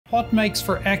What makes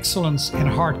for excellence in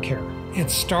heart care? It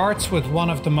starts with one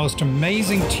of the most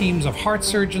amazing teams of heart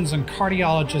surgeons and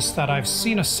cardiologists that I've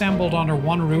seen assembled under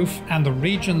one roof, and the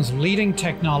region's leading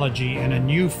technology in a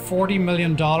new $40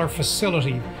 million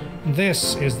facility.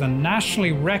 This is the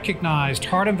nationally recognized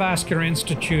Heart and Vascular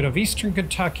Institute of Eastern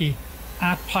Kentucky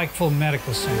at Pikeville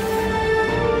Medical Center.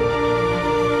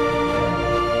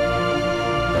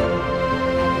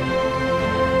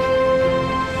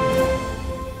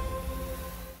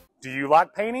 Do you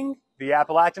like painting? The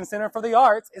Appalachian Center for the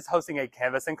Arts is hosting a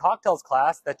Canvas and Cocktails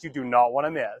class that you do not want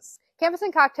to miss. Canvas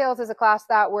and Cocktails is a class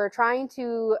that we're trying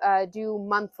to do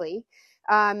monthly.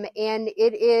 And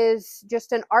it is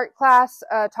just an art class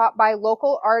taught by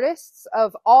local artists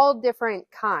of all different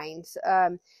kinds.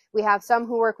 We have some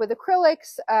who work with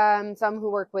acrylics, some who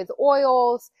work with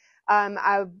oils.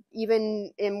 I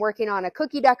even am working on a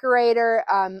cookie decorator,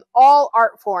 all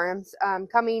art forms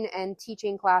coming and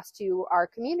teaching class to our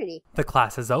community. The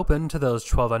class is open to those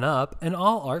 12 and up, and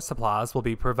all art supplies will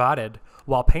be provided.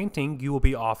 While painting, you will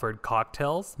be offered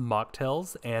cocktails,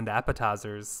 mocktails, and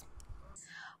appetizers.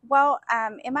 Well,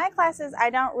 in my classes, I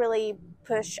don't really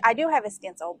push. I do have a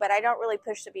stencil, but I don't really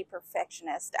push to be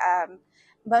perfectionist.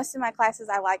 Most of my classes,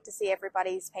 I like to see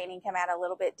everybody's painting come out a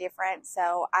little bit different.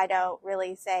 So I don't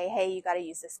really say, hey, you got to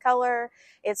use this color.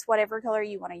 It's whatever color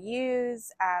you want to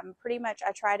use. Pretty much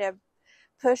I try to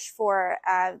push for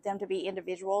them to be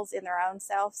individuals in their own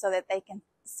self so that they can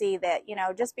see that, you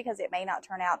know, just because it may not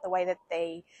turn out the way that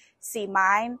they see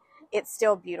mine, it's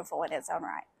still beautiful in its own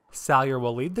right. Salyer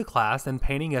will lead the class in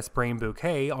painting a spring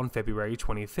bouquet on February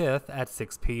 25th at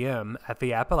 6 p.m. at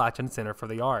the Appalachian Center for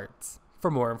the Arts. For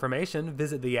more information,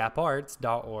 visit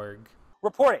theapparts.org.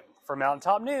 Reporting for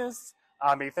Mountaintop News,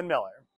 I'm Ethan Miller.